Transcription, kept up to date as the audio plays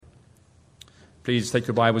Please take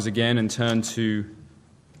your Bibles again and turn to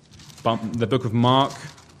the book of Mark,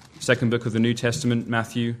 second book of the New Testament,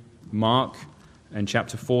 Matthew, Mark, and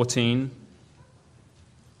chapter 14.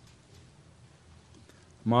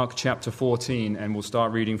 Mark chapter 14, and we'll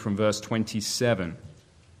start reading from verse 27.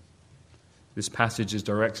 This passage is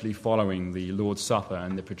directly following the Lord's Supper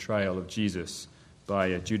and the betrayal of Jesus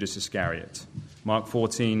by Judas Iscariot. Mark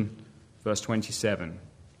 14, verse 27.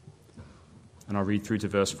 And I'll read through to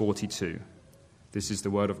verse 42. This is the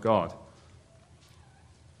word of God.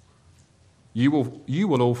 You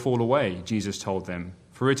will all fall away, Jesus told them,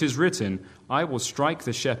 for it is written, I will strike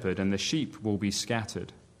the shepherd, and the sheep will be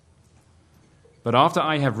scattered. But after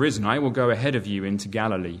I have risen, I will go ahead of you into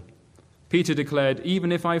Galilee. Peter declared,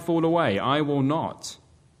 even if I fall away, I will not.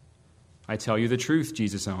 I tell you the truth,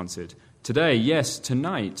 Jesus answered. Today, yes,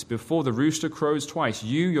 tonight, before the rooster crows twice,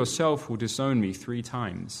 you yourself will disown me 3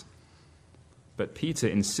 times. But Peter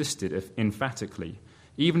insisted emphatically,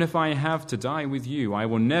 even if I have to die with you, I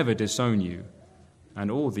will never disown you. And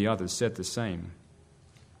all the others said the same.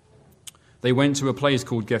 They went to a place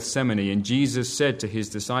called Gethsemane, and Jesus said to his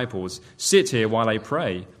disciples, sit here while I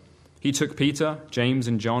pray. He took Peter, James,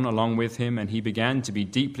 and John along with him, and he began to be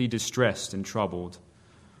deeply distressed and troubled.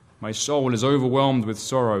 My soul is overwhelmed with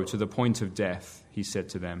sorrow to the point of death, he said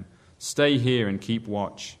to them. Stay here and keep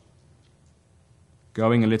watch.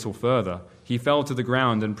 Going a little further, he fell to the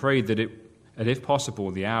ground and prayed that if possible,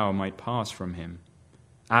 the hour might pass from him.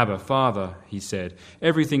 Abba, Father, he said,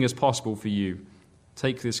 everything is possible for you.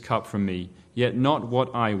 Take this cup from me, yet not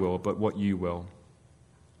what I will, but what you will.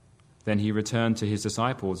 Then he returned to his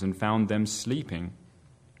disciples and found them sleeping.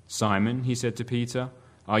 Simon, he said to Peter,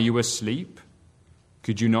 are you asleep?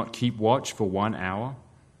 Could you not keep watch for 1 hour?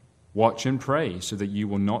 Watch and pray so that you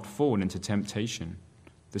will not fall into temptation.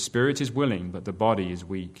 The spirit is willing, but the body is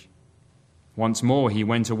weak. Once more he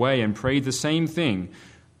went away and prayed the same thing.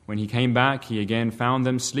 When he came back, he again found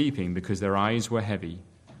them sleeping because their eyes were heavy.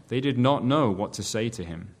 They did not know what to say to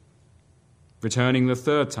him. Returning the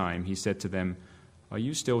 3rd time, he said to them, are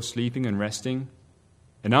you still sleeping and resting?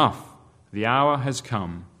 Enough! The hour has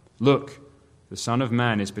come. Look, the Son of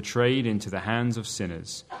Man is betrayed into the hands of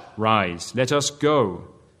sinners. Rise, let us go.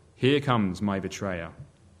 Here comes my betrayer.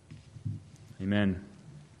 Amen.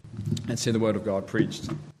 Let's hear the word of God preached.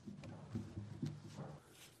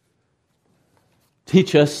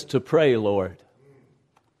 Teach us to pray, Lord.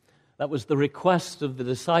 That was the request of the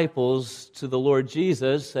disciples to the Lord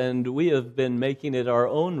Jesus, and we have been making it our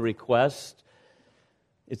own request.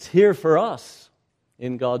 It's here for us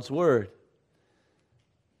in God's Word.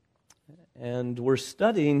 And we're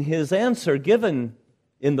studying His answer given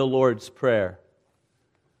in the Lord's Prayer.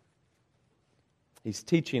 He's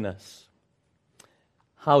teaching us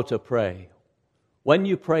how to pray. When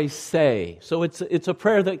you pray, say. So it's a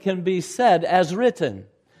prayer that can be said as written,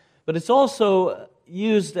 but it's also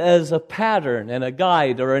used as a pattern and a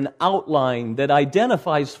guide or an outline that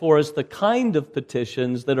identifies for us the kind of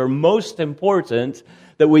petitions that are most important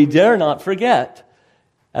that we dare not forget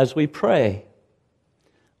as we pray.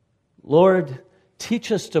 Lord,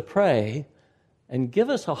 teach us to pray and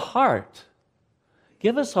give us a heart.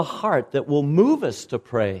 Give us a heart that will move us to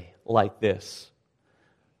pray like this.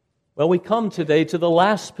 Well, we come today to the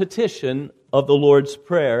last petition of the Lord's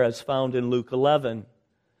Prayer as found in Luke 11.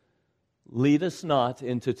 Lead us not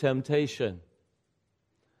into temptation.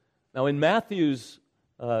 Now in Matthew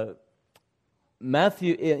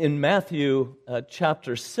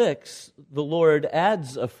chapter 6, the Lord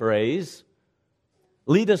adds a phrase,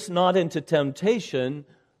 lead us not into temptation,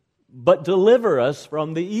 but deliver us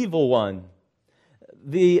from the evil one.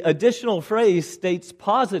 The additional phrase states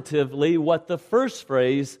positively what the first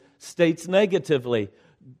phrase states negatively.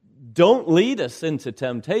 Don't lead us into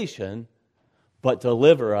temptation, but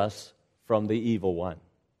deliver us from the evil one.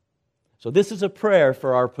 So this is a prayer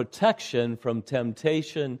for our protection from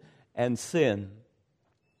temptation and sin.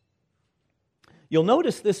 You'll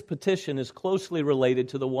notice this petition is closely related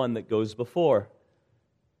to the one that goes before.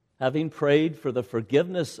 Having prayed for the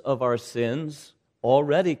forgiveness of our sins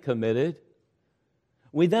already committed,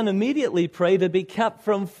 we then immediately pray to be kept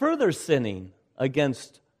from further sinning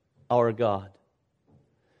against our God.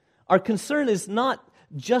 Our concern is not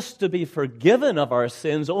just to be forgiven of our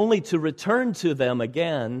sins, only to return to them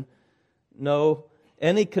again. No,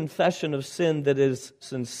 any confession of sin that is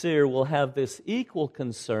sincere will have this equal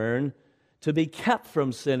concern to be kept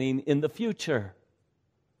from sinning in the future.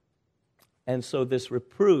 And so this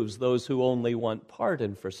reproves those who only want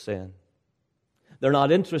pardon for sin. They're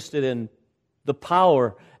not interested in the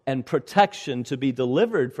power and protection to be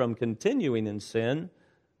delivered from continuing in sin.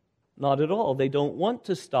 Not at all. They don't want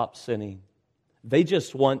to stop sinning. They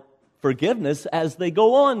just want forgiveness as they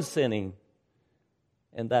go on sinning.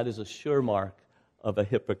 And that is a sure mark of a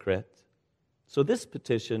hypocrite. So this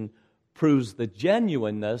petition proves the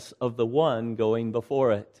genuineness of the one going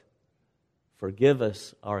before it. Forgive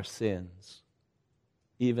us our sins,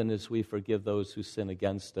 even as we forgive those who sin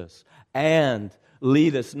against us. And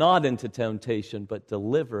lead us not into temptation, but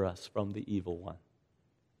deliver us from the evil one.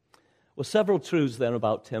 Well, several truths then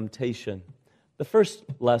about temptation. The first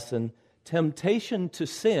lesson, temptation to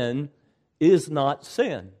sin is not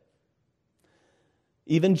sin.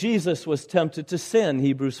 Even Jesus was tempted to sin,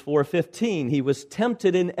 Hebrews 4:15. He was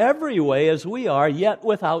tempted in every way as we are, yet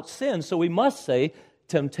without sin. So we must say,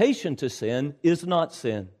 temptation to sin is not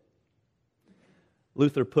sin.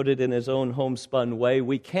 Luther put it in his own homespun way,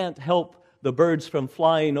 we can't help the birds from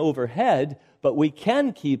flying overhead, but we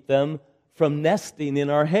can keep them from nesting in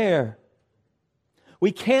our hair.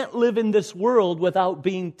 We can't live in this world without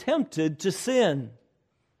being tempted to sin.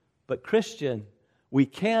 But Christian, we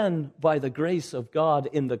can, by the grace of God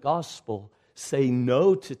in the gospel, say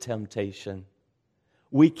no to temptation.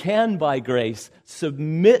 We can, by grace,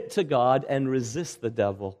 submit to God and resist the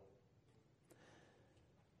devil.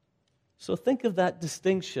 So think of that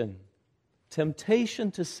distinction.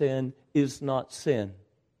 Temptation to sin is not sin.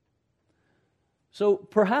 So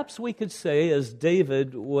perhaps we could say, as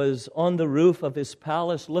David was on the roof of his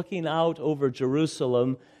palace looking out over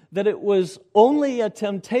Jerusalem, that it was only a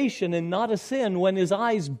temptation and not a sin when his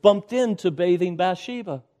eyes bumped into bathing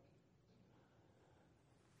Bathsheba.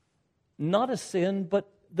 Not a sin, but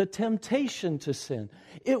the temptation to sin.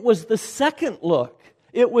 It was the second look.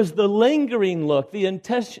 It was the lingering look, the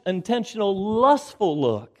intentional, lustful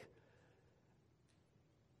look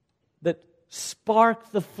that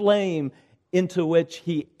sparked the flame into which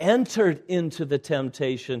he entered into the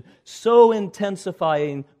temptation, so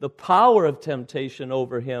intensifying the power of temptation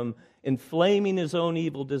over him, inflaming his own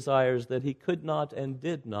evil desires that he could not and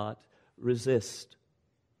did not resist.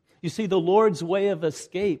 You see, the Lord's way of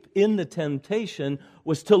escape in the temptation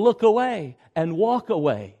was to look away and walk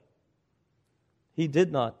away. He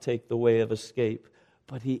did not take the way of escape,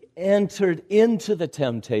 but he entered into the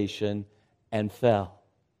temptation and fell.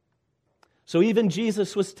 So even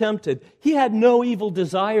Jesus was tempted. He had no evil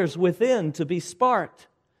desires within to be sparked.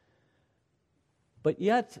 But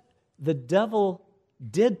yet, the devil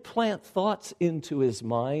did plant thoughts into his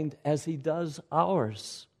mind as he does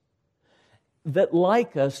ours. That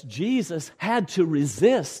like us, Jesus had to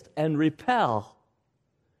resist and repel.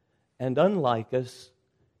 And unlike us,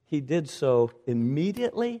 he did so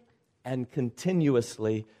immediately and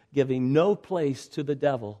continuously, giving no place to the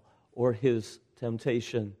devil or his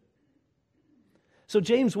temptation. So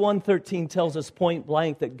James 1:13 tells us point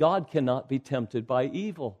blank that God cannot be tempted by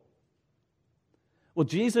evil. Well,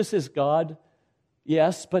 Jesus is God,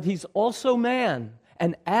 yes, but he's also man.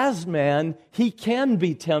 And as man, he can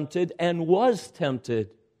be tempted and was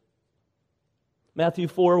tempted. Luke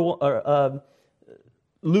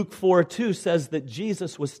 4:2 says that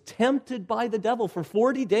Jesus was tempted by the devil for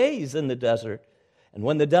 40 days in the desert. And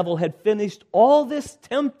when the devil had finished all this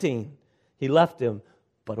tempting, he left him,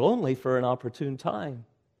 but only for an opportune time.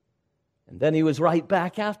 And then he was right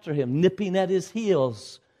back after him, nipping at his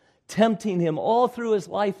heels, tempting him all through his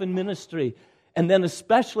life and ministry, and then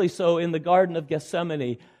especially so in the Garden of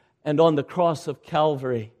Gethsemane and on the cross of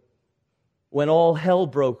Calvary, when all hell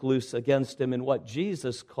broke loose against him in what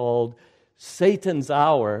Jesus called Satan's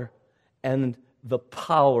hour and the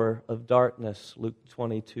power of darkness, Luke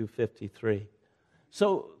 22:53.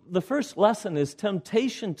 So the first lesson is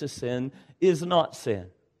temptation to sin is not sin.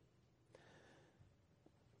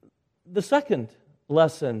 The second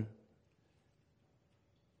lesson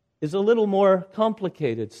is a little more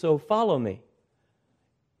complicated, so follow me.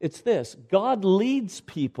 It's this: God leads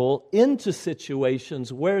people into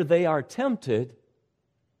situations where they are tempted,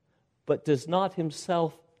 but does not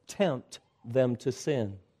himself tempt them to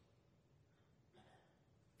sin.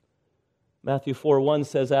 Matthew 4:1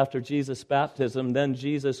 says, after Jesus' baptism, then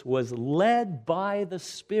Jesus was led by the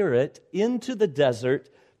Spirit into the desert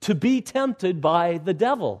to be tempted by the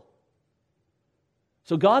devil.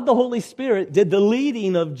 So God the Holy Spirit did the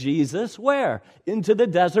leading of Jesus where? Into the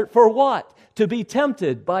desert for what? To be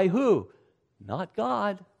tempted by who? Not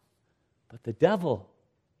God, but the devil.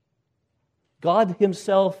 God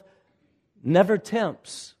himself never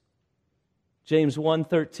tempts. James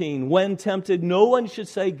 1:13, when tempted, no one should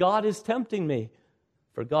say, God is tempting me.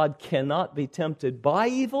 For God cannot be tempted by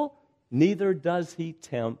evil, neither does he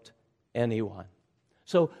tempt anyone.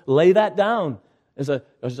 So lay that down as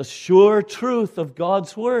a sure truth of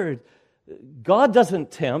God's word. God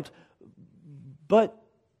doesn't tempt, but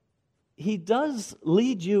he does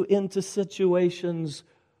lead you into situations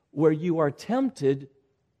where you are tempted,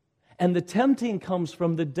 and the tempting comes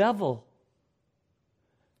from the devil.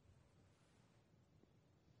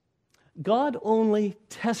 God only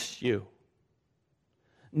tests you,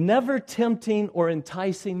 never tempting or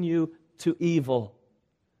enticing you to evil.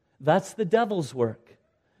 That's the devil's work.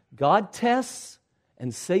 God tests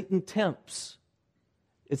and Satan tempts.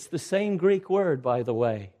 It's the same Greek word, by the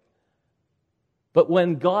way. But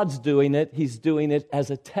when God's doing it, He's doing it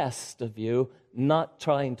as a test of you, not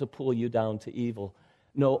trying to pull you down to evil.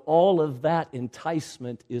 No, all of that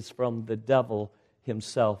enticement is from the devil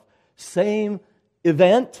himself. Same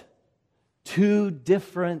event, two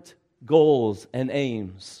different goals and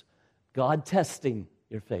aims. God testing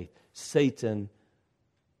your faith. Satan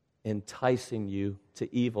enticing you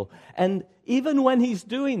to evil. And even when he's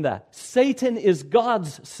doing that, Satan is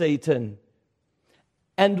God's Satan.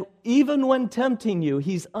 And even when tempting you,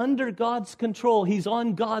 he's under God's control. He's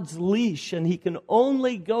on God's leash, and he can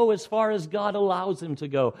only go as far as God allows him to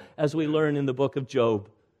go, as we learn in the book of Job.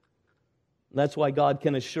 And that's why God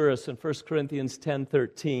can assure us in 1 Corinthians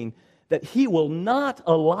 10:13 that He will not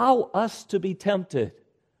allow us to be tempted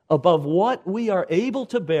above what we are able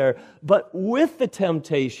to bear, but with the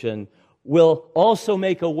temptation will also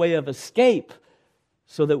make a way of escape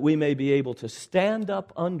so that we may be able to stand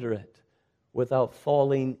up under it without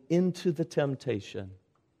falling into the temptation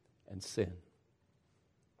and sin.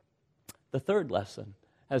 The third lesson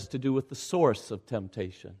has to do with the source of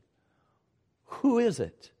temptation. Who is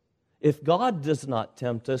it? If God does not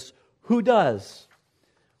tempt us, who does?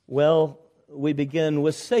 Well, we begin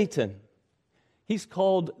with Satan. He's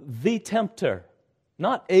called the tempter,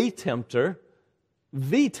 not a tempter,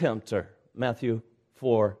 the tempter. Matthew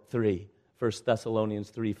 4:3, 1 Thessalonians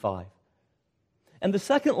 3:5. And the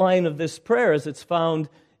second line of this prayer, as it's found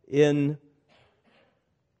in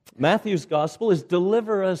Matthew's gospel, is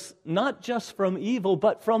deliver us not just from evil,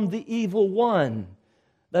 but from the evil one.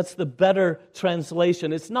 That's the better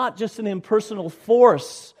translation. It's not just an impersonal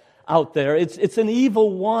force out there. It's an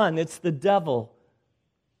evil one. It's the devil.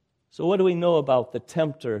 So what do we know about the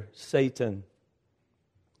tempter, Satan?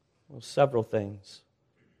 Well, several things.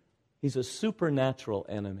 He's a supernatural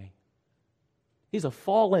enemy. He's a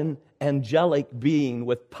fallen angelic being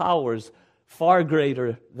with powers far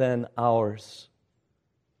greater than ours.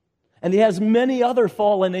 And he has many other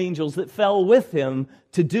fallen angels that fell with him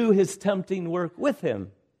to do his tempting work with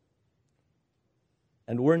him.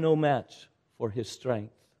 And we're no match for his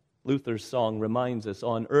strength. Luther's song reminds us,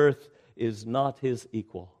 on earth is not his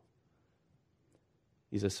equal.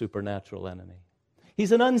 He's a supernatural enemy.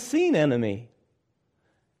 He's an unseen enemy.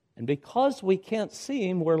 And because we can't see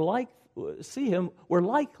him, we're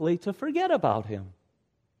likely to forget about him.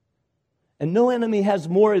 And no enemy has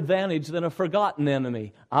more advantage than a forgotten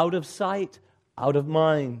enemy, out of sight, out of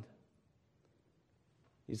mind.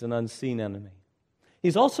 He's an unseen enemy.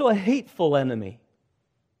 He's also a hateful enemy.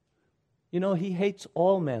 You know, he hates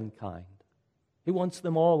all mankind. He wants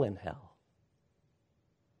them all in hell.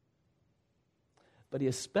 But he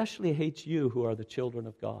especially hates you who are the children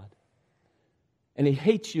of God. And he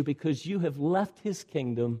hates you because you have left his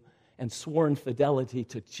kingdom and sworn fidelity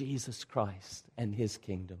to Jesus Christ and his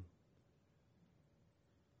kingdom.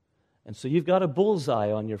 And so you've got a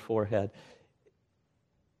bullseye on your forehead.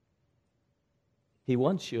 He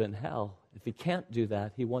wants you in hell. If he can't do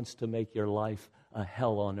that, he wants to make your life a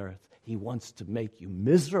hell on earth. He wants to make you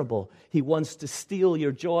miserable. He wants to steal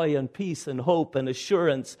your joy and peace and hope and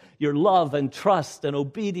assurance, your love and trust and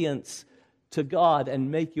obedience to God, and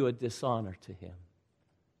make you a dishonor to him.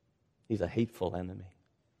 He's a hateful enemy.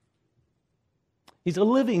 He's a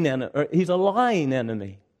living enemy, or he's a lying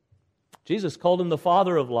enemy. Jesus called him the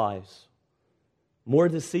father of lies. More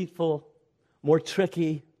deceitful, more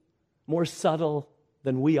tricky, more subtle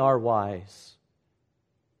than we are wise.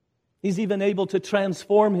 He's even able to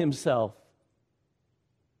transform himself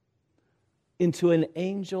into an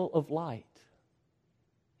angel of light.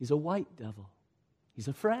 He's a white devil. He's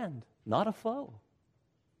a friend, not a foe.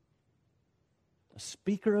 A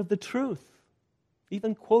speaker of the truth,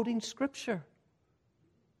 even quoting Scripture.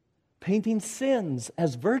 Painting sins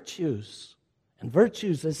as virtues and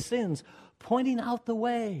virtues as sins, pointing out the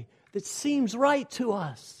way that seems right to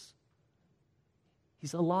us.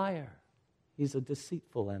 He's a liar. He's a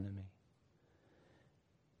deceitful enemy.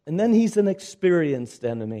 And then he's an experienced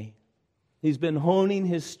enemy. He's been honing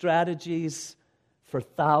his strategies for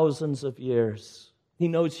thousands of years. He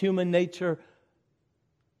knows human nature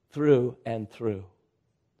through and through.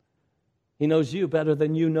 He knows you better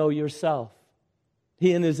than you know yourself.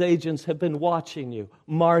 He and his agents have been watching you,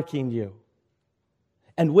 marking you.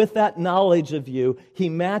 And with that knowledge of you, he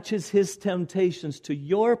matches his temptations to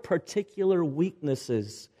your particular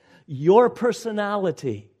weaknesses your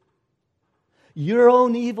personality, your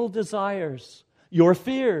own evil desires, your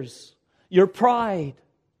fears, your pride,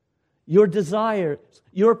 your desires,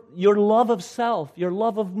 your love of self, your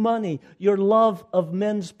love of money, your love of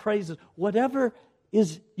men's praises, whatever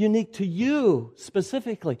is unique to you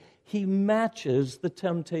specifically, He matches the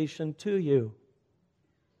temptation to you.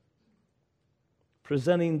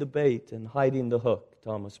 Presenting the bait and hiding the hook,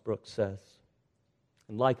 Thomas Brooks says.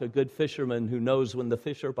 And like a good fisherman who knows when the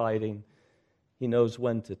fish are biting, he knows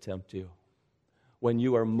when to tempt you, when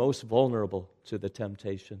you are most vulnerable to the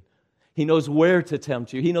temptation. He knows where to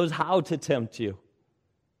tempt you. He knows how to tempt you.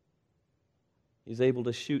 He's able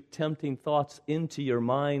to shoot tempting thoughts into your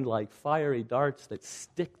mind like fiery darts that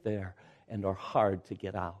stick there and are hard to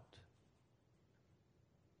get out.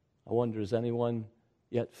 I wonder, is anyone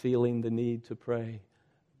yet feeling the need to pray,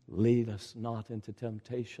 lead us not into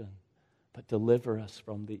temptation, but deliver us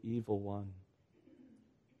from the evil one?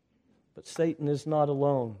 But Satan is not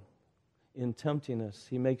alone in tempting us.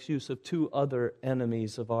 He makes use of two other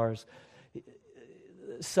enemies of ours.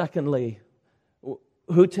 Secondly,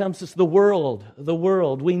 who tempts us? The world. The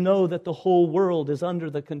world. We know that the whole world is under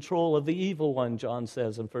the control of the evil one, John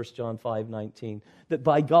says in 1 John 5:19. That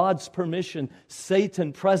by God's permission,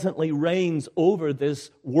 Satan presently reigns over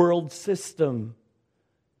this world system.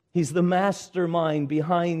 He's the mastermind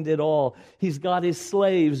behind it all. He's got his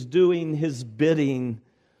slaves doing his bidding.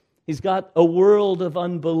 He's got a world of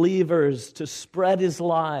unbelievers to spread his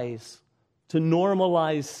lies, to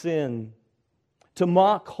normalize sin, to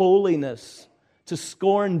mock holiness, to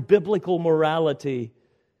scorn biblical morality,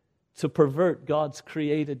 to pervert God's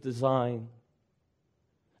created design.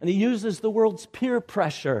 And he uses the world's peer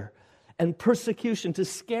pressure and persecution to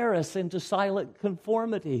scare us into silent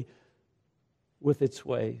conformity with its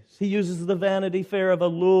ways. He uses the Vanity Fair of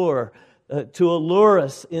allure to allure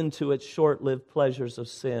us into its short-lived pleasures of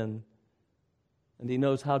sin. And he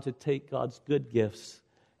knows how to take God's good gifts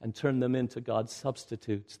and turn them into God's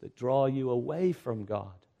substitutes that draw you away from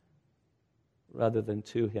God rather than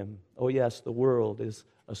to Him. Oh yes, the world is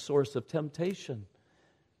a source of temptation.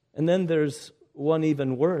 And then there's one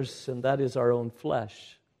even worse, and that is our own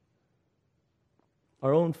flesh.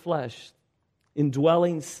 Our own flesh,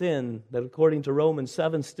 indwelling sin that according to Romans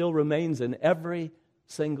 7 still remains in every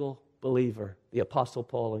single believer, the Apostle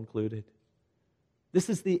Paul included. This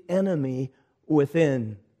is the enemy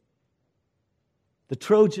within. The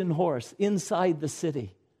Trojan horse inside the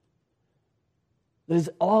city that is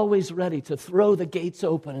always ready to throw the gates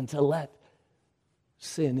open and to let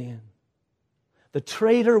sin in. The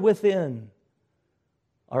traitor within,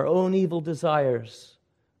 our own evil desires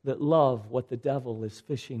that love what the devil is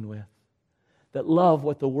fishing with, that love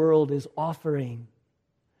what the world is offering.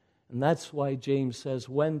 And that's why James says,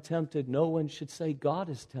 when tempted, no one should say, God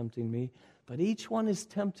is tempting me, but each one is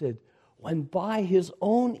tempted when by his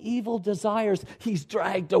own evil desires he's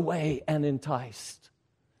dragged away and enticed.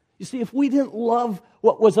 You see, if we didn't love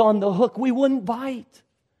what was on the hook, we wouldn't bite.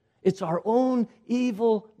 It's our own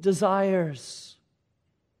evil desires.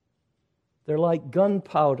 They're like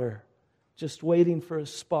gunpowder, just waiting for a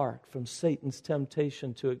spark from Satan's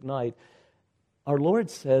temptation to ignite. Our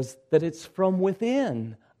Lord says that it's from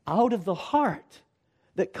within, out of the heart,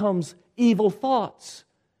 that comes evil thoughts,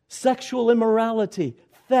 sexual immorality,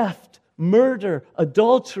 theft, murder,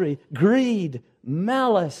 adultery, greed,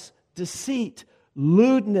 malice, deceit,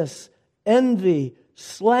 lewdness, envy,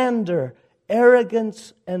 slander,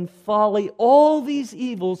 arrogance, and folly. All these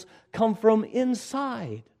evils come from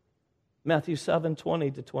inside. Matthew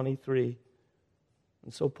 7:20-23.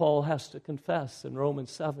 And so Paul has to confess in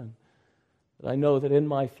Romans 7 that I know that in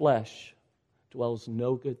my flesh dwells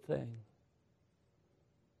no good thing.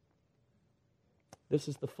 This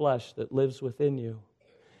is the flesh that lives within you.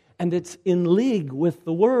 And it's in league with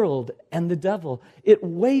the world and the devil. It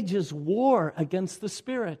wages war against the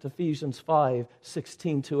Spirit, Ephesians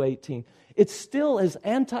 5:16-18. It's still as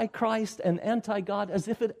anti-Christ and anti-God as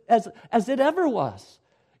it ever was.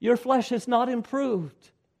 Your flesh has not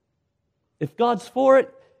improved. If God's for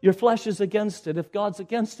it, your flesh is against it. If God's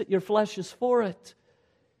against it, your flesh is for it.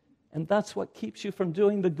 And that's what keeps you from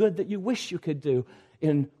doing the good that you wish you could do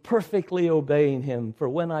in perfectly obeying Him. For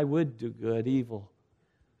when I would do good, evil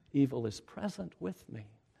is present with me.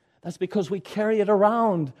 That's because we carry it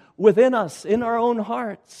around within us, in our own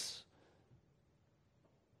hearts.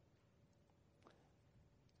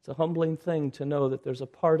 It's a humbling thing to know that there's a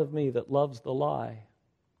part of me that loves the lie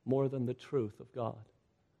more than the truth of God.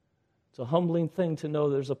 It's a humbling thing to know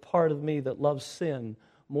there's a part of me that loves sin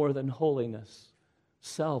more than holiness,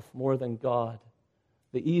 self more than God,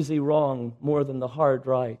 the easy wrong more than the hard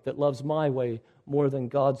right, that loves my way more than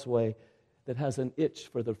God's way. that has an itch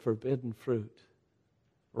for the forbidden fruit.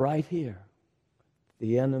 Right here,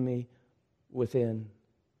 the enemy within.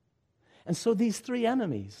 And so these three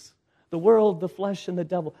enemies, the world, the flesh, and the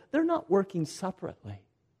devil, they're not working separately,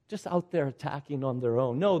 just out there attacking on their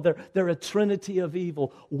own. No, they're a trinity of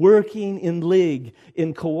evil, working in league,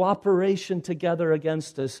 in cooperation together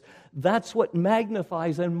against us. That's what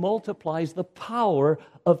magnifies and multiplies the power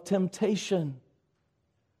of temptation.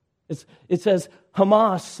 It says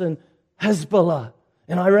Hamas and Hezbollah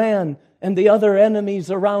and Iran and the other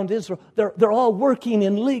enemies around Israel, they're all working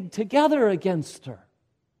in league together against her.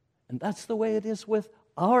 And that's the way it is with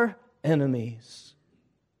our enemies.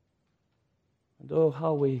 And oh,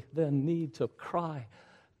 how we then need to cry,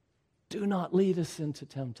 do not lead us into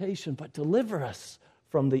temptation, but deliver us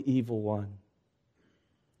from the evil one.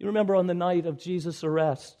 You remember on the night of Jesus'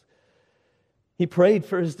 arrest, he prayed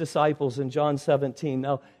for his disciples in John 17.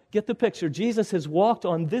 Now, get the picture. Jesus has walked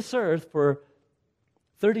on this earth for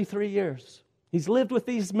 33 years. He's lived with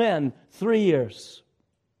these men 3 years.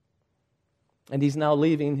 And he's now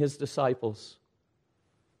leaving his disciples.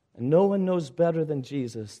 And no one knows better than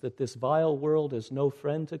Jesus that this vile world is no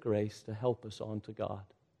friend to grace to help us on to God.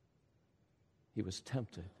 He was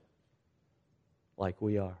tempted like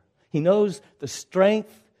we are. He knows the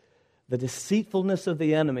strength, the deceitfulness of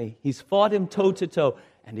the enemy. He's fought him toe to toe.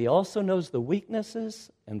 And he also knows the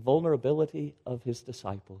weaknesses and vulnerability of his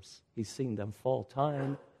disciples. He's seen them fall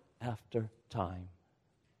time after time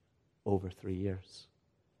over 3 years.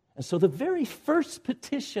 And so the very first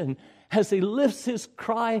petition as he lifts his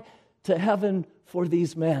cry to heaven for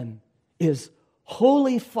these men is,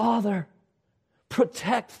 Holy Father,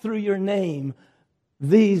 protect through your name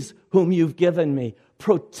these whom you've given me.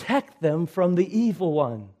 Protect them from the evil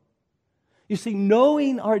one. You see,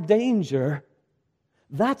 knowing our danger,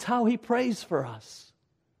 that's how he prays for us.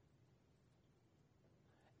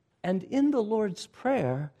 And in the Lord's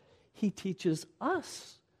Prayer, he teaches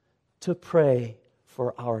us to pray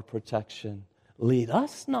for our protection. Lead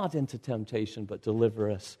us not into temptation, but deliver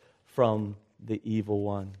us from the evil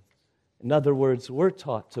one. In other words, we're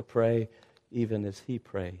taught to pray even as he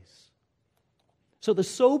prays. So the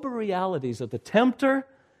sober realities of the tempter,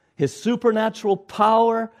 his supernatural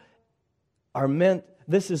power,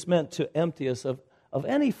 this is meant to empty us of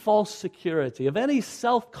any false security, of any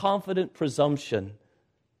self-confident presumption.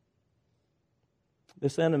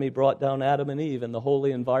 This enemy brought down Adam and Eve in the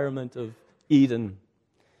holy environment of Eden.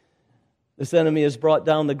 This enemy has brought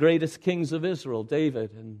down the greatest kings of Israel,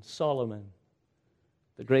 David and Solomon.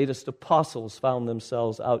 The greatest apostles found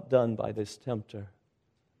themselves outdone by this tempter.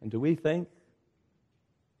 And do we think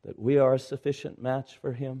that we are a sufficient match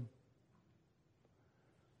for him?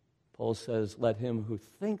 Paul says, let him who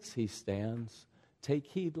thinks he stands take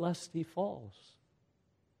heed lest he falls.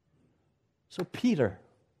 So Peter,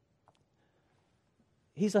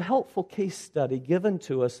 he's a helpful case study given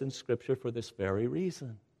to us in Scripture for this very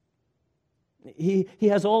reason. He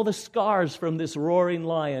has all the scars from this roaring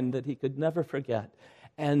lion that he could never forget.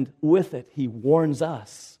 And with it, he warns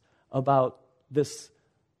us about this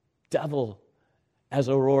devil as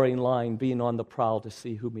a roaring lion being on the prowl to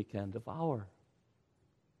see whom he can devour.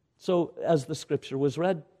 So as the Scripture was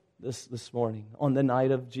read this morning, on the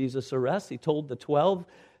night of Jesus' arrest, he told the 12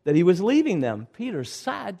 that he was leaving them. Peter's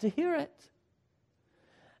sad to hear it.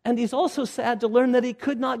 And he's also sad to learn that he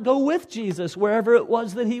could not go with Jesus wherever it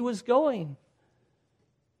was that he was going.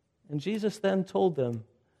 And Jesus then told them,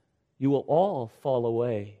 you will all fall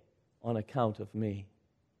away on account of me.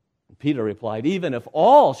 And Peter replied, even if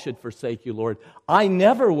all should forsake you, Lord, I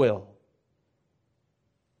never will.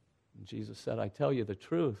 And Jesus said, I tell you the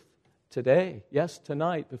truth. Today, yes,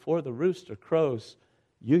 tonight, before the rooster crows,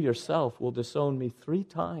 you yourself will disown me 3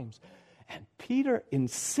 times. And Peter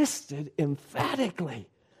insisted emphatically,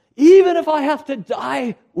 even if I have to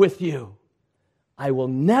die with you, I will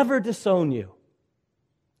never disown you.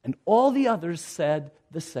 And all the others said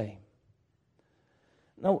the same.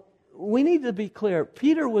 Now, we need to be clear.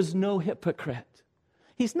 Peter was no hypocrite.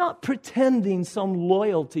 He's not pretending some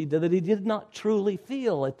loyalty that he did not truly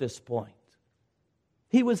feel at this point.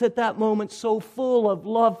 He was at that moment so full of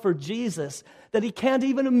love for Jesus that he can't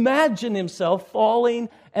even imagine himself falling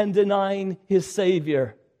and denying his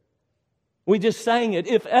Savior. We just sang it.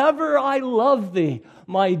 If ever I love thee,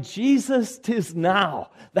 my Jesus, 'tis now.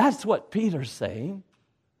 That's what Peter's saying.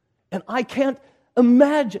 And I can't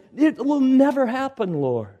imagine. It will never happen,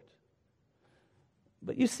 Lord.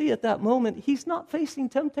 But you see, at that moment, he's not facing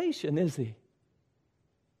temptation, is he?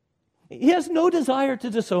 He has no desire to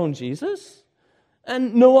disown Jesus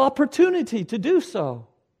and no opportunity to do so.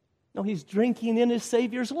 No, he's drinking in his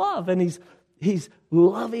Savior's love, and he's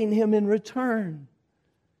loving him in return.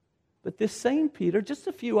 But this same Peter, just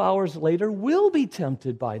a few hours later, will be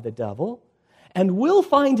tempted by the devil and will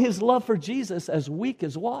find his love for Jesus as weak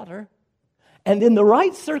as water. And in the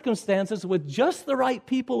right circumstances, with just the right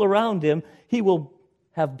people around him, he will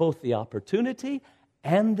have both the opportunity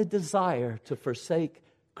and the desire to forsake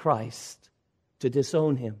Christ, to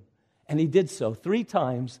disown him. And he did so 3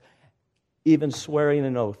 times, even swearing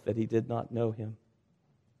an oath that he did not know him.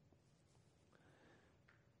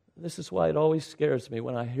 This is why it always scares me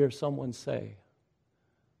when I hear someone say,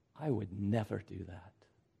 I would never do that,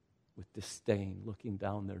 with disdain, looking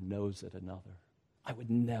down their nose at another. I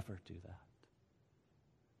would never do that.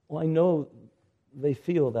 Well, I know they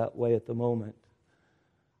feel that way at the moment,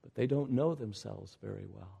 but they don't know themselves very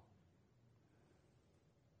well.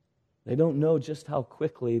 They don't know just how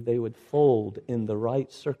quickly they would fold in the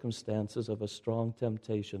right circumstances of a strong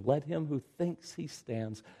temptation. Let him who thinks he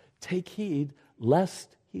stands take heed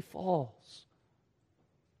lest he falls.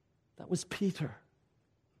 That was Peter.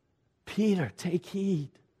 Peter, take heed.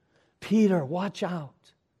 Peter, watch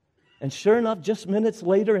out. And sure enough, just minutes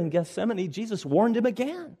later in Gethsemane, Jesus warned him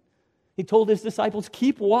again. He told his disciples,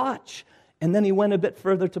 keep watch. And then he went a bit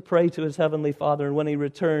further to pray to his heavenly Father. And when he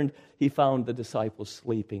returned, he found the disciples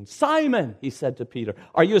sleeping. Simon, he said to Peter,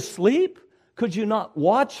 are you asleep? Could you not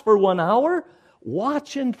watch for 1 hour?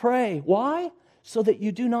 Watch and pray. Why? So that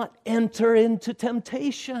you do not enter into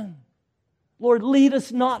temptation. Lord, lead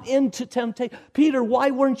us not into temptation. Peter, why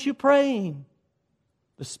weren't you praying?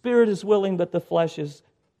 The spirit is willing, but the flesh is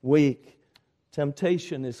weak.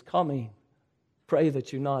 Temptation is coming. Pray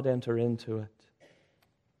that you not enter into it.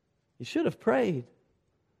 He should have prayed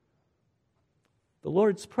the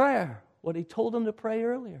Lord's Prayer, what he told him to pray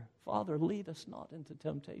earlier. Father, lead us not into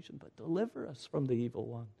temptation, but deliver us from the evil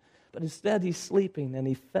one. But instead, he's sleeping, and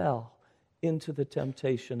he fell into the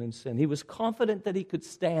temptation and sin. He was confident that he could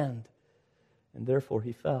stand, and therefore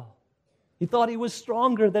he fell. He thought he was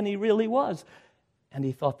stronger than he really was, and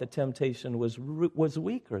he thought the temptation was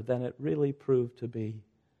weaker than it really proved to be.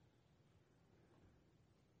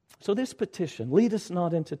 So this petition, lead us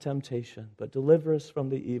not into temptation, but deliver us from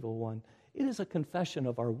the evil one, it is a confession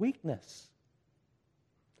of our weakness.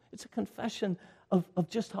 It's a confession of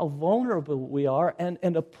just how vulnerable we are,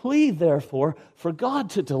 and a plea, therefore, for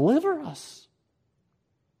God to deliver us.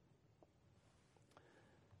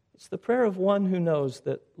 It's the prayer of one who knows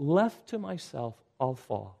that left to myself, I'll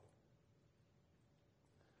fall.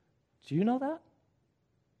 Do you know that?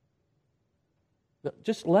 That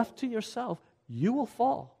just left to yourself, you will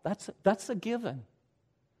fall. That's a given.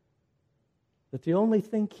 That the only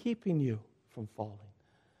thing keeping you from falling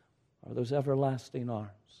are those everlasting arms,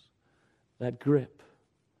 that grip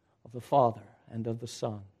of the Father and of the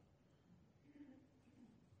Son.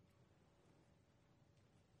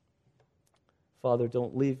 Father,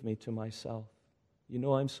 don't leave me to myself. You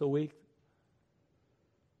know I'm so weak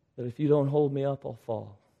that if you don't hold me up, I'll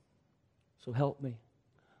fall. So help me.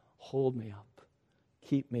 Hold me up.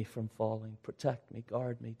 Keep me from falling. Protect me,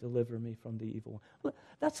 guard me, deliver me from the evil one.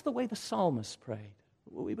 That's the way the psalmist prayed.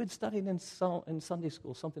 We've been studying in Sunday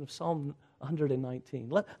school something of Psalm 119.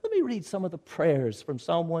 Let me read some of the prayers from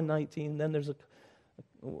Psalm 119. Then there's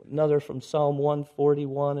another from Psalm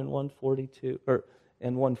 141 and 142,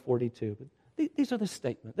 and 142. But these are the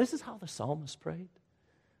statements. This is how the psalmist prayed.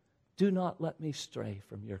 Do not let me stray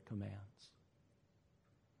from your commands.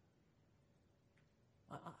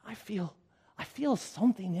 I feel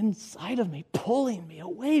something inside of me pulling me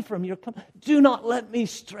away from your commands. Do not let me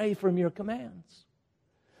stray from your commands.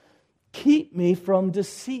 Keep me from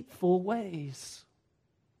deceitful ways.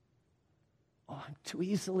 Oh, I'm too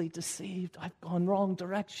easily deceived. I've gone wrong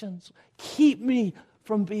directions. Keep me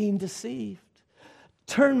from being deceived.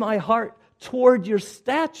 Turn my heart toward your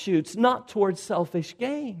statutes, not toward selfish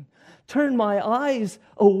gain. Turn my eyes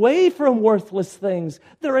away from worthless things.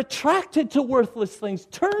 They're attracted to worthless things.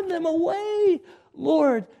 Turn them away.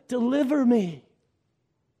 Lord, deliver me.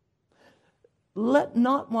 Let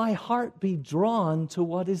not my heart be drawn to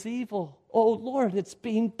what is evil. Oh, Lord, it's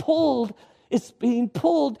being pulled. It's being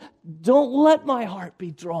pulled. Don't let my heart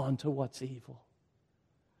be drawn to what's evil.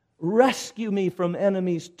 Rescue me from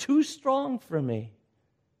enemies too strong for me.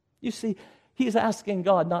 You see, he's asking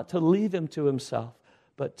God not to leave him to himself,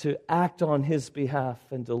 but to act on his behalf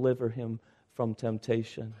and deliver him from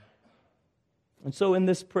temptation. And so in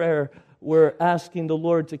this prayer, we're asking the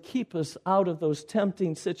Lord to keep us out of those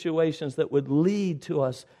tempting situations that would lead to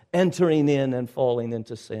us entering in and falling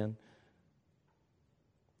into sin.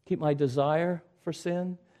 Keep my desire for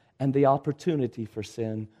sin and the opportunity for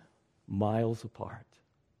sin miles apart.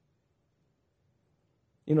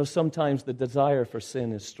 You know, sometimes the desire for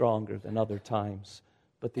sin is stronger than other times,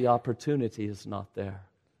 but the opportunity is not there.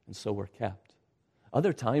 and so we're kept.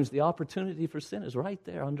 Other times, the opportunity for sin is right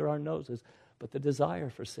there under our noses, but the desire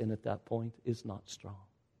for sin at that point is not strong,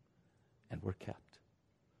 and we're kept.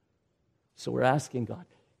 So we're asking God,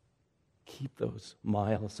 keep those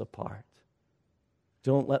miles apart.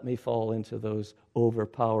 Don't let me fall into those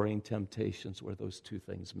overpowering temptations where those two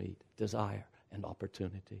things meet, desire and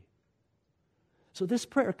opportunity. So this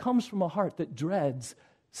prayer comes from a heart that dreads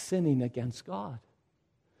sinning against God.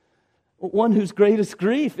 One whose greatest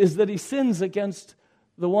grief is that he sins against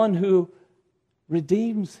the one who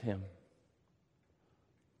redeems him.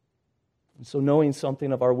 And so knowing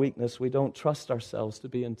something of our weakness, we don't trust ourselves to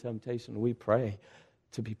be in temptation. We pray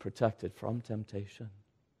to be protected from temptation,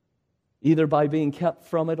 either by being kept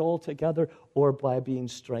from it altogether or by being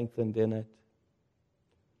strengthened in it.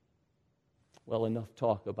 Well, enough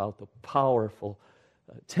talk about the powerful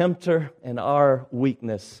tempter and our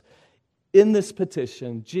weakness. In this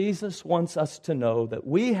petition, Jesus wants us to know that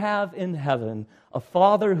we have in heaven a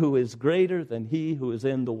Father who is greater than he who is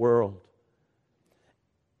in the world.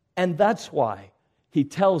 And that's why he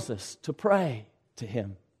tells us to pray to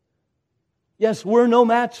him. Yes, we're no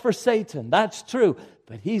match for Satan, that's true,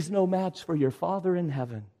 but he's no match for your Father in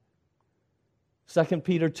heaven. 2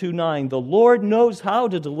 Peter 2:9, the Lord knows how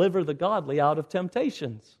to deliver the godly out of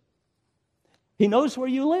temptations. He knows where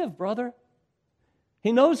you live, brother.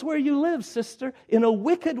 He knows where you live, sister, in a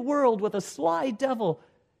wicked world with a sly devil,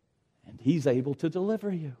 and he's able to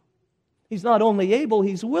deliver you. He's not only able,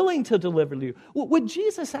 he's willing to deliver you. Would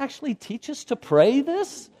Jesus actually teach us to pray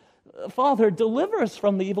this? Father, deliver us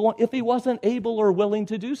from the evil one, if he wasn't able or willing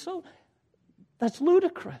to do so? That's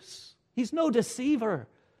ludicrous. He's no deceiver.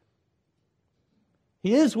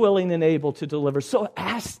 He is willing and able to deliver. So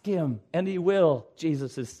ask him, and he will.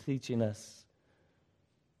 Jesus is teaching us.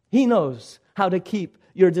 He knows how to keep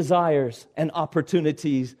your desires and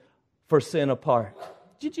opportunities for sin apart.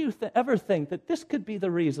 Did you ever think that this could be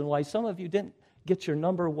the reason why some of you didn't get your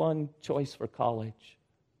number one choice for college?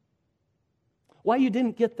 Why you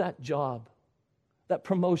didn't get that job, that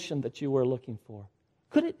promotion that you were looking for?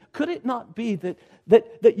 Could it not be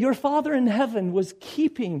that your Father in heaven was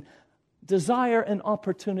keeping desire and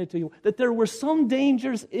opportunity, that there were some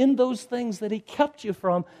dangers in those things that he kept you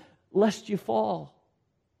from, lest you fall?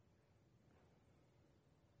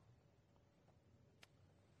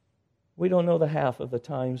 We don't know the half of the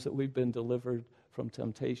times that we've been delivered from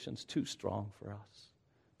temptations too strong for us.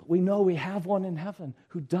 But we know we have one in heaven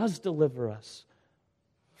who does deliver us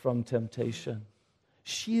from temptation,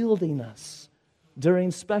 shielding us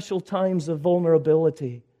during special times of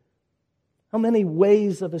vulnerability. How many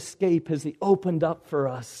ways of escape has he opened up for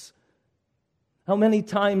us? How many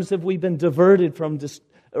times have we been diverted from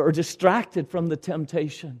or distracted from the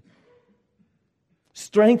temptation?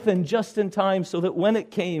 Strengthened just in time so that when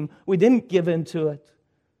it came, we didn't give in to it.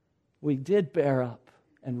 We did bear up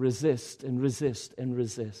and resist and resist and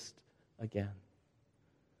resist again.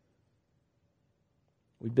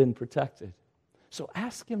 We've been protected. So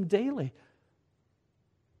ask him daily,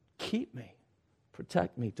 keep me,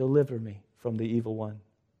 protect me, deliver me from the evil one.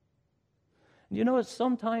 And you know what?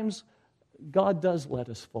 Sometimes God does let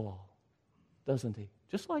us fall, doesn't he?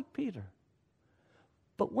 Just like Peter.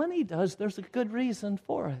 But when he does, there's a good reason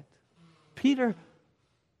for it. Peter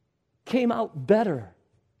came out better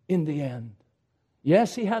in the end.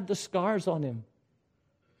 Yes, he had the scars on him.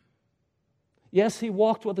 Yes, he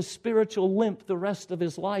walked with a spiritual limp the rest of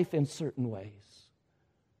his life in certain ways.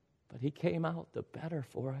 But he came out the better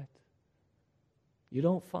for it. You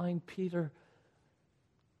don't find Peter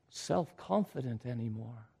self-confident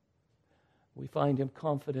anymore. We find him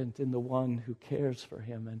confident in the one who cares for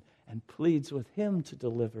him and pleads with him to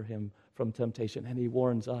deliver him from temptation. And he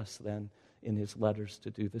warns us then in his letters to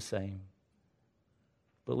do the same.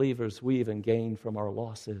 Believers, we even gain from our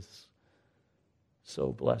losses.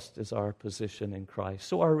 So blessed is our position in Christ.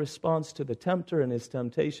 So our response to the tempter and his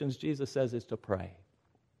temptations, Jesus says, is to pray.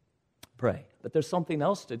 Pray. But there's something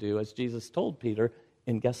else to do, as Jesus told Peter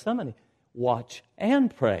in Gethsemane. Watch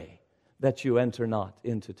and pray that you enter not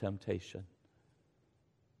into temptation.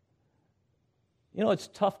 You know, it's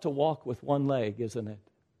tough to walk with one leg, isn't it?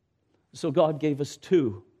 So God gave us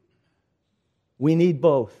two. We need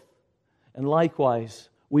both. And likewise,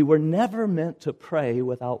 we were never meant to pray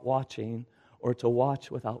without watching or to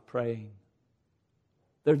watch without praying.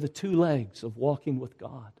 They're the two legs of walking with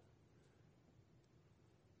God,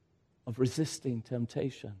 of resisting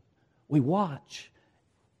temptation. We watch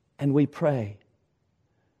and we pray.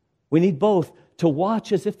 We need both to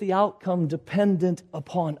watch as if the outcome dependent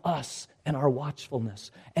upon us and our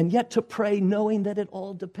watchfulness, and yet to pray knowing that it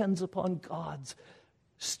all depends upon God's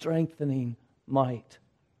strengthening might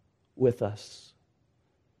with us.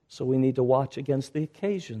 So we need to watch against the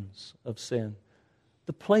occasions of sin,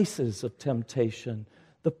 the places of temptation,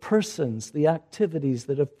 the persons, the activities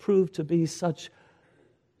that have proved to be such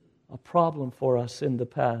a problem for us in the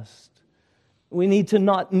past. We need to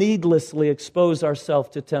not needlessly expose ourselves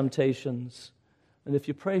to temptations. And if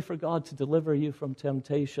you pray for God to deliver you from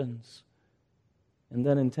temptations and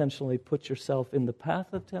then intentionally put yourself in the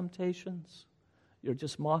path of temptations, you're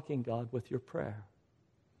just mocking God with your prayer.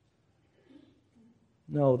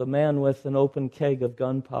 No, the man with an open keg of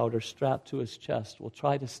gunpowder strapped to his chest will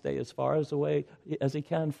try to stay as far away as he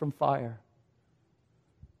can from fire,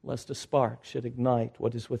 lest a spark should ignite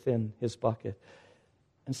what is within his bucket.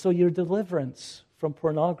 And so your deliverance from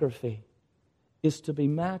pornography is to be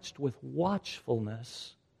matched with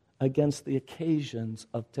watchfulness against the occasions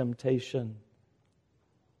of temptation.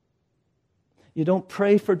 You don't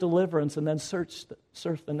pray for deliverance and then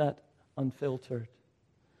surf the net unfiltered.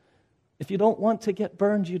 If you don't want to get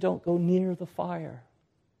burned, you don't go near the fire.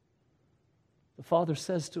 The father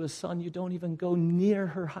says to his son, you don't even go near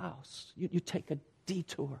her house. You take a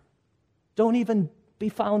detour. Don't even be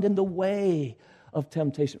found in the way of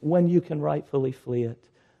temptation when you can rightfully flee it.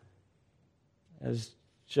 As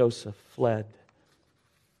Joseph fled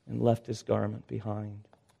and left his garment behind.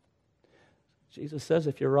 Jesus says,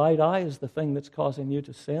 if your right eye is the thing that's causing you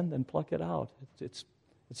to sin, then pluck it out.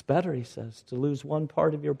 It's better, he says, to lose one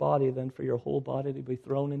part of your body than for your whole body to be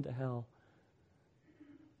thrown into hell.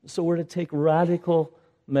 So we're to take radical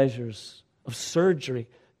measures of surgery,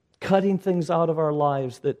 cutting things out of our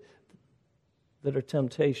lives that are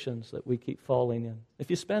temptations that we keep falling in. If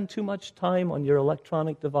you spend too much time on your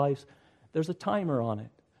electronic device, there's a timer on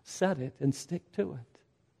it. Set it and stick to it.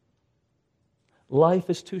 Life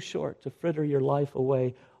is too short to fritter your life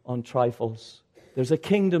away on trifles. There's a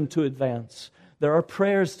kingdom to advance. There are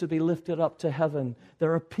prayers to be lifted up to heaven.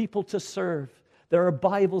 There are people to serve. There are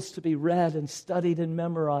Bibles to be read and studied and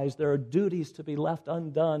memorized. There are duties to be left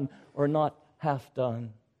undone or not half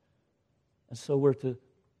done. And so we're to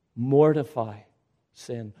mortify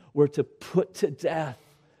sin. We're to put to death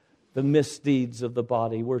the misdeeds of the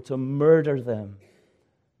body. We're to murder them.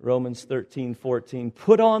 Romans 13:14.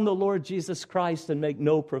 Put on the Lord Jesus Christ and make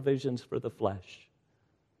no provisions for the flesh.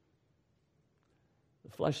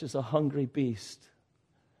 The flesh is a hungry beast.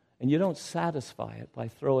 And you don't satisfy it by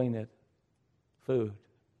throwing it food.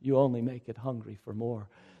 You only make it hungry for more.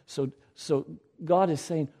 So God is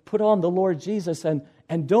saying, put on the Lord Jesus and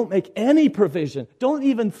don't make any provision. Don't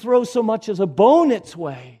even throw so much as a bone its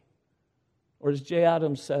way. Or as J.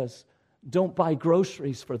 Adams says, don't buy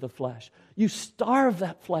groceries for the flesh. You starve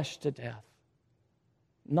that flesh to death,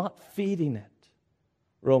 not feeding it.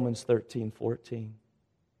 Romans 13:14.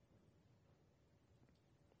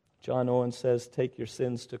 John Owen says, take your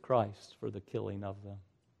sins to Christ for the killing of them.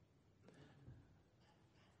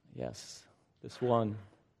 Yes, this one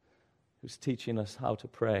who's teaching us how to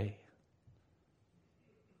pray.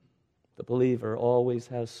 The believer always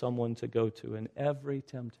has someone to go to in every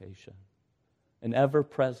temptation, an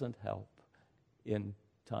ever-present help in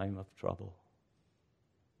time of trouble.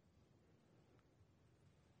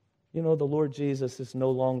 You know, the Lord Jesus is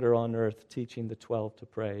no longer on earth teaching the 12 to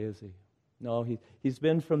pray, is he? No, he's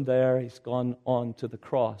been from there. He's gone on to the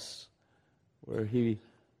cross where he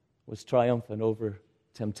was triumphant over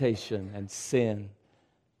temptation and sin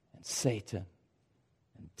and Satan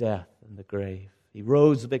and death and the grave. He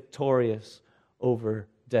rose victorious over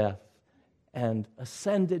death and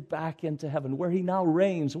ascended back into heaven, where he now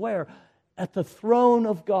reigns. Where? At the throne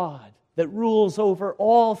of God that rules over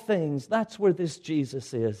all things. That's where this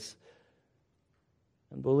Jesus is.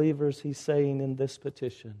 And believers, he's saying in this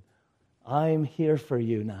petition, I'm here for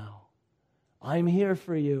you now. I'm here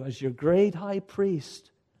for you as your great high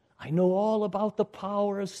priest. I know all about the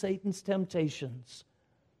power of Satan's temptations.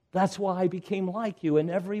 That's why I became like you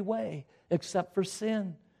in every way, except for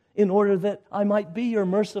sin, in order that I might be your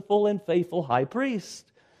merciful and faithful high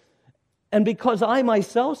priest. And because I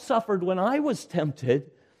myself suffered when I was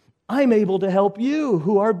tempted, I'm able to help you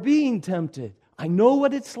who are being tempted. I know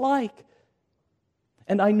what it's like.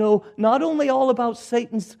 And I know not only all about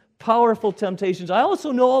Satan's powerful temptations, I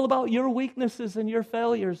also know all about your weaknesses and your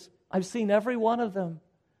failures. I've seen every one of them.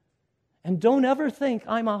 And don't ever think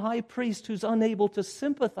I'm a high priest who's unable to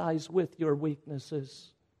sympathize with your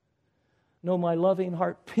weaknesses. No, my loving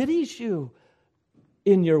heart pities you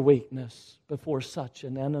in your weakness before such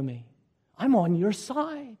an enemy. I'm on your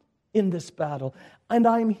side in this battle, and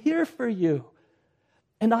I'm here for you.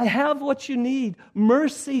 And I have what you need,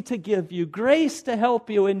 mercy to give you, grace to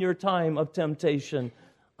help you in your time of temptation.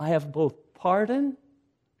 I have both pardon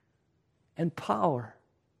and power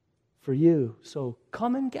for you. So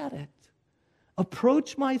come and get it.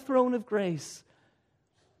 Approach my throne of grace,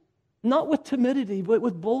 not with timidity, but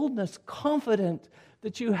with boldness, confident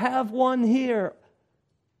that you have one here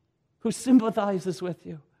who sympathizes with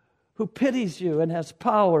you, who pities you and has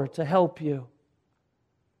power to help you.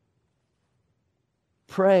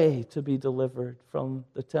 Pray to be delivered from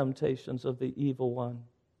the temptations of the evil one,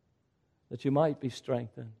 that you might be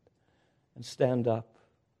strengthened and stand up.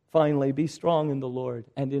 Finally, be strong in the Lord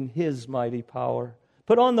and in His mighty power.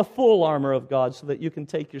 Put on the full armor of God so that you can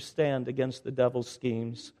take your stand against the devil's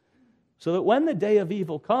schemes, so that when the day of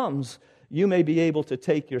evil comes, you may be able to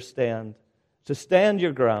take your stand, to stand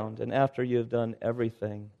your ground, and after you have done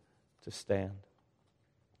everything, to stand.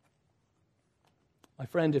 My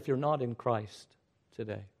friend, if you're not in Christ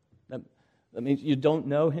today, that means you don't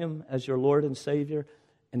know Him as your Lord and Savior,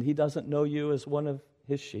 and He doesn't know you as one of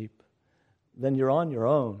His sheep, then you're on your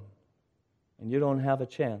own, and you don't have a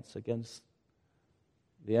chance against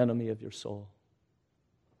the enemy of your soul.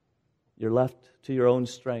 You're left to your own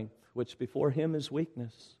strength, which before Him is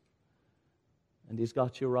weakness, and He's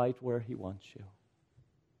got you right where He wants you.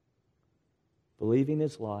 Believing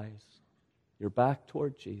His lies, you're back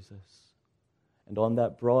toward Jesus, and on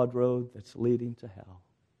that broad road that's leading to hell.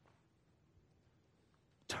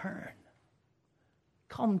 Turn.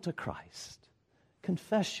 Come to Christ.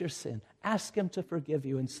 Confess your sin. Ask Him to forgive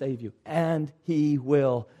you and save you, and He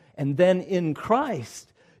will. And then in Christ,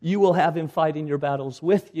 you will have Him fighting your battles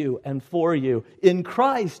with you and for you. In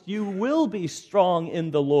Christ, you will be strong in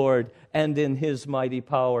the Lord and in His mighty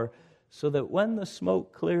power, so that when the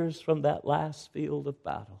smoke clears from that last field of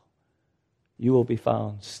battle, you will be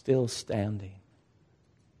found still standing,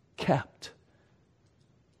 kept,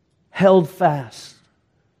 held fast,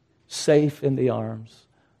 safe in the arms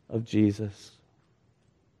of Jesus.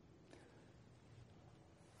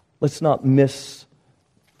 Let's not miss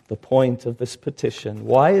the point of this petition.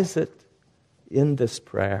 Why is it in this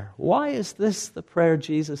prayer? Why is this the prayer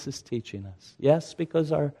Jesus is teaching us? Yes,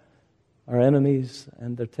 because our enemies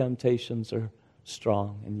and their temptations are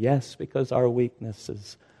strong. And yes, because our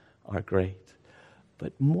weaknesses are great.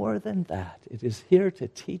 But more than that, it is here to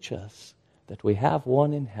teach us that we have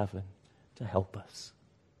one in heaven to help us.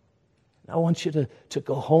 And I want you to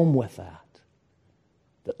go home with that.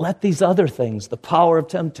 That let these other things, the power of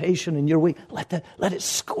temptation and your weak, let it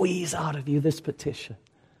squeeze out of you this petition.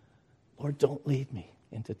 Lord, don't lead me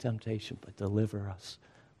into temptation, but deliver us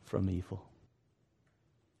from evil.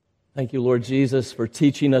 Thank you, Lord Jesus, for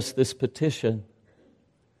teaching us this petition.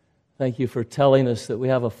 Thank you for telling us that we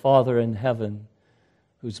have a Father in heaven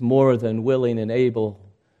who's more than willing and able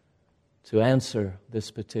to answer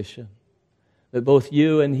this petition. That both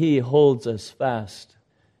you and He holds us fast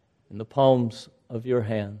in the palms of your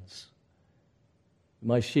hands.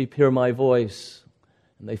 My sheep hear my voice,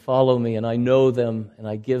 and they follow me, and I know them, and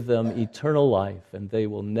I give them eternal life, and they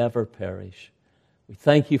will never perish. We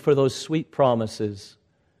thank you for those sweet promises.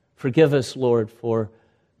 Forgive us, Lord, for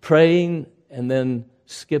praying and then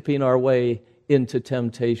skipping our way into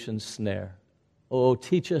temptation's snare. Oh,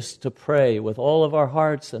 teach us to pray with all of our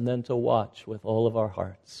hearts and then to watch with all of our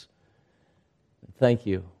hearts. And thank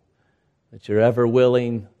you that you're ever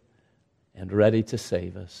willing and ready to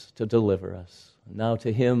save us, to deliver us. Now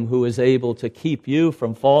to Him who is able to keep you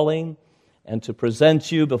from falling and to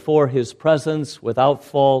present you before His presence without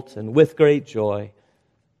fault and with great joy,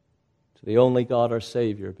 to the only God our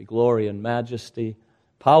Savior, be glory and majesty,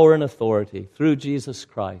 power and authority through Jesus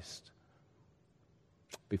Christ,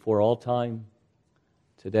 before all time,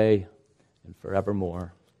 today, and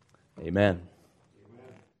forevermore. Amen.